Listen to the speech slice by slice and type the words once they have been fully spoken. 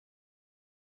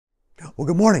Well,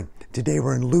 good morning. Today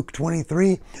we're in Luke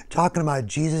 23, talking about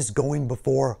Jesus going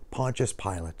before Pontius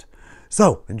Pilate.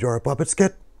 So, enjoy our puppet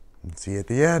skit, and see you at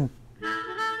the end.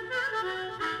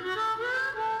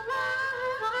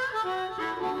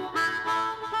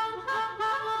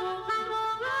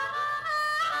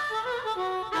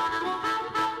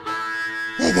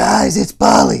 Hey guys, it's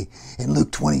Polly. In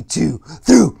Luke 22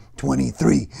 through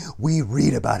 23, we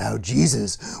read about how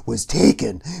Jesus was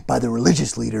taken by the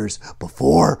religious leaders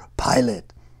before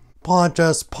Pilate.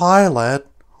 Pontius Pilate?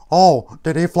 Oh,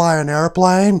 did he fly an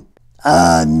airplane?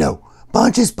 No.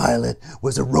 Pontius Pilate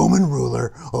was a Roman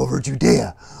ruler over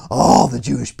Judea. All the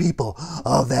Jewish people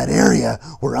of that area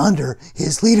were under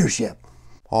his leadership.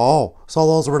 Oh, so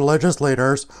those religious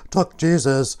leaders took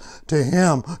Jesus to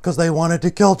him because they wanted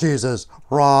to kill Jesus,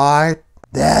 right?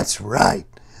 That's right.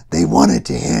 They wanted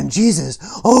to hand Jesus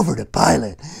over to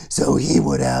Pilate so he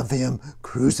would have him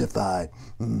crucified.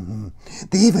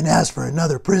 They even asked for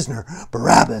another prisoner,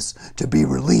 Barabbas, to be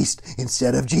released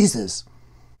instead of Jesus.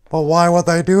 But why would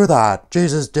they do that?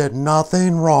 Jesus did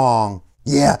nothing wrong.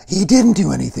 Yeah, he didn't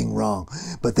do anything wrong,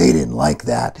 but they didn't like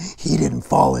that. He didn't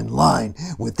fall in line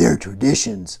with their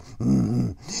traditions.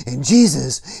 And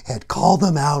Jesus had called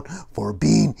them out for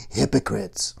being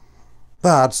hypocrites.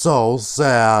 That's so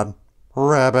sad.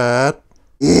 Ribbit.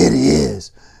 It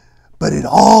is. But it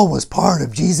all was part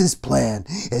of Jesus' plan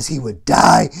as he would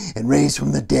die and raise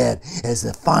from the dead as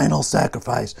the final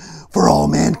sacrifice for all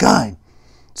mankind.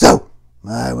 So,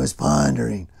 I was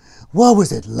pondering, what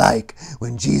was it like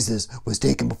when Jesus was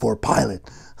taken before Pilate?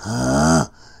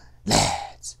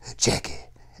 Let's check it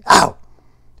out.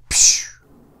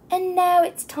 And now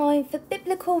it's time for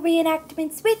biblical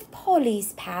reenactments with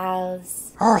Polly's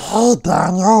pals. Oh, hey,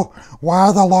 Daniel.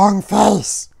 Why the long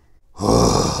face?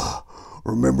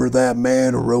 Remember that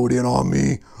man who rode in on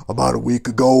me about a week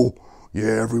ago?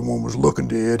 Yeah, everyone was looking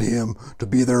to him to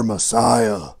be their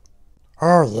Messiah.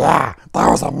 Oh, yeah. That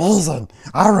was amazing.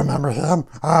 I remember him.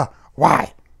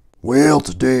 Why? Well,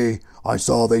 today I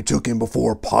saw they took him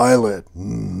before Pilate.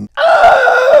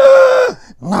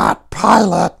 Not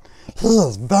Pilate. He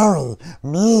is very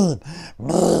mean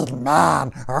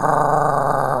man.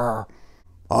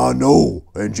 I know,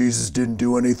 and Jesus didn't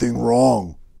do anything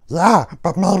wrong. Yeah,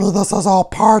 but maybe this is all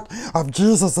part of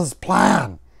Jesus'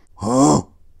 plan. Huh?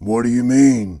 What do you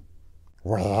mean?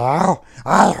 Well,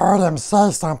 I heard him say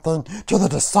something to the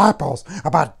disciples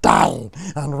about dying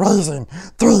and raising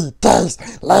 3 days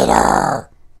later.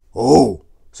 Oh,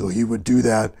 so he would do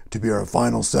that to be our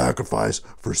final sacrifice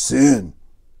for sin.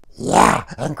 Yeah,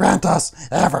 and grant us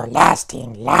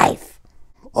everlasting life.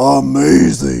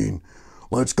 Amazing.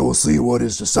 Let's go see what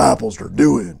his disciples are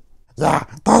doing. Yeah,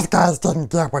 those guys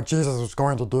didn't get what Jesus was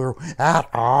going to do at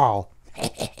all.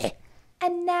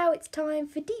 And now it's time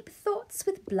for Deep Thoughts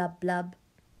with Blub Blub.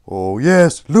 Oh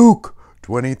yes, Luke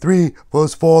 23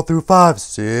 verse 4 through 5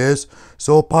 says,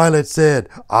 So Pilate said,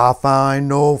 I find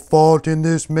no fault in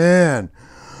this man.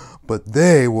 But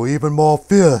they were even more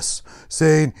fierce,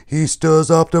 saying, He stirs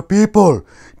up the people,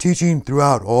 teaching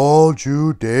throughout all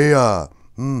Judea.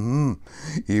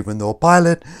 Even though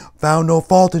Pilate found no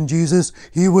fault in Jesus,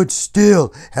 he would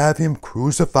still have him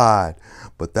crucified.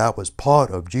 But that was part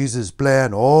of Jesus'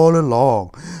 plan all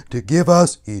along, to give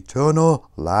us eternal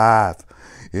life.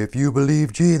 If you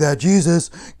believe that Jesus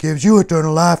gives you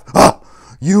eternal life,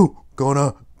 you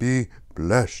gonna be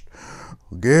blessed.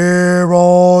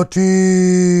 Guaranteed.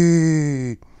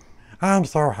 I'm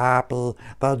so happy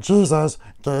that Jesus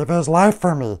gave his life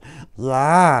for me.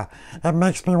 Yeah, it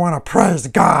makes me want to praise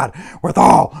God with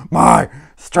all my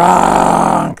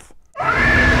strength.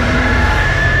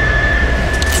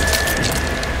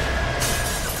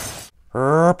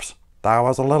 Oops, that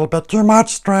was a little bit too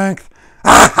much strength.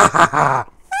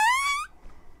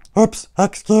 Oops,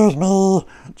 excuse me.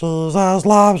 Jesus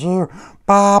loves you.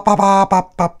 Ba ba ba ba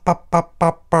ba ba ba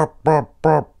ba ba ba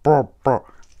ba ba ba.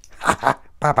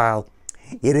 Bye-bye.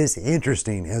 It is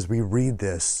interesting as we read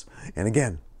this, and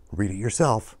again, read it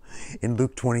yourself, in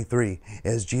Luke 23,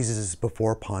 as Jesus is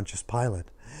before Pontius Pilate.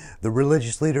 The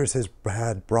religious leaders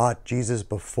had brought Jesus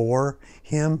before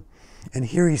him, and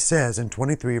here he says in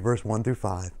 23 verse 1 through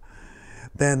 5,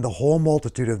 Then the whole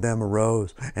multitude of them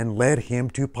arose and led him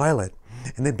to Pilate.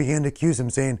 And they began to accuse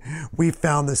him, saying, We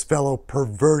found this fellow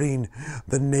perverting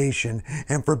the nation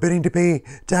and forbidding to pay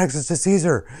taxes to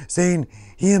Caesar, saying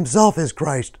he himself is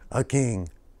Christ, a king.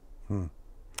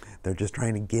 They're just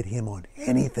trying to get him on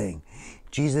anything.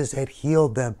 Jesus had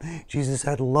healed them. Jesus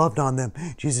had loved on them.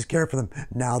 Jesus cared for them.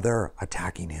 Now they're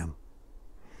attacking him.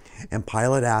 And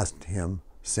Pilate asked him,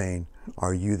 saying,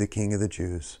 Are you the king of the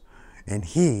Jews? And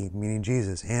he, meaning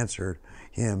Jesus, answered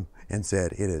him and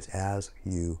said, It is as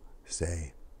you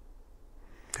say?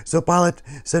 So Pilate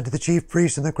said to the chief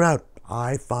priests and the crowd,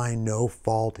 I find no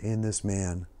fault in this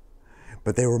man.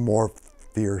 But they were more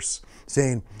fierce,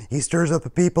 saying, he stirs up the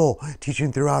people,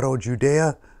 teaching throughout all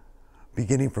Judea,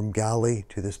 beginning from Galilee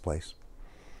to this place.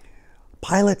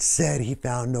 Pilate said he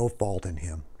found no fault in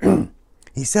him.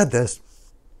 He said this,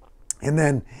 and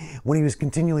then when he was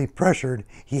continually pressured,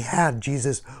 he had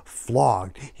Jesus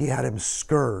flogged. He had him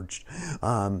scourged.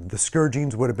 The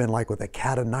scourgings would have been like with a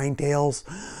cat of nine tails.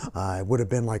 It would have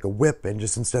been like a whip, and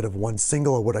just instead of one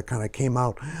single, it would have kind of came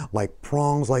out like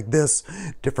prongs like this,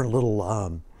 different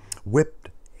little whipped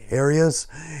areas.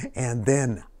 And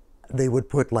then they would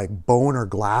put like bone or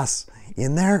glass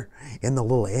in there, in the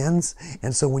little ends.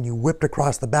 And so when you whipped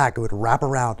across the back, it would wrap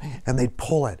around and they'd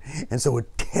pull it. And so it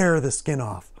would tear the skin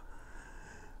off.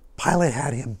 Pilate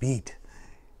had him beat,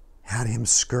 had him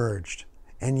scourged.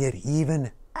 And yet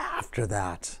even after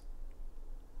that,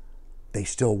 they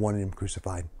still wanted him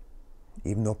crucified.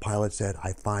 Even though Pilate said,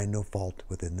 I find no fault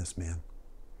within this man.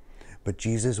 But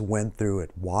Jesus went through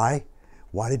it. Why?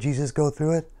 Why did Jesus go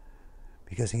through it?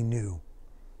 Because he knew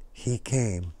he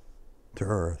came to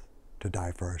earth to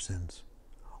die for our sins.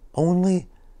 Only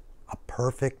a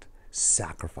perfect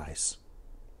sacrifice,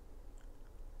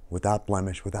 without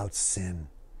blemish, without sin,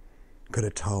 could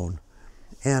atone.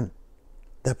 And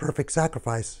that perfect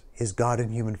sacrifice is God in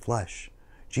human flesh.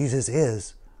 Jesus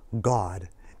is God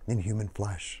in human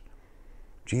flesh.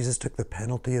 Jesus took the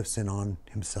penalty of sin on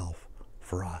himself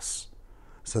for us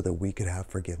so that we could have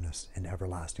forgiveness and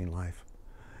everlasting life.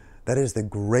 That is the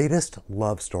greatest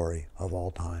love story of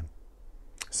all time.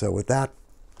 So with that,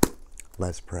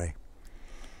 let's pray.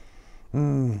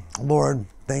 Lord,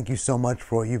 thank you so much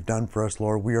for what you've done for us,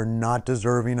 Lord. We are not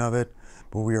deserving of it,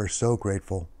 but we are so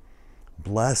grateful.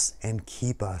 Bless and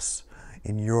keep us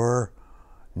in your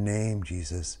name,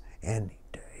 Jesus, and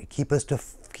keep us to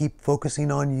keep focusing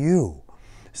on you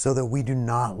so that we do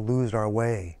not lose our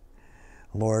way.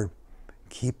 Lord,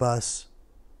 keep us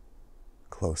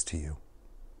close to you.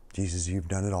 Jesus, you've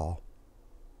done it all.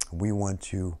 We want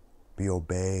to be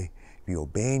obeying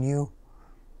you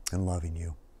and loving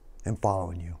you and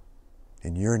following you.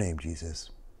 In your name, Jesus.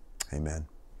 Amen.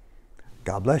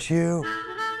 God bless you.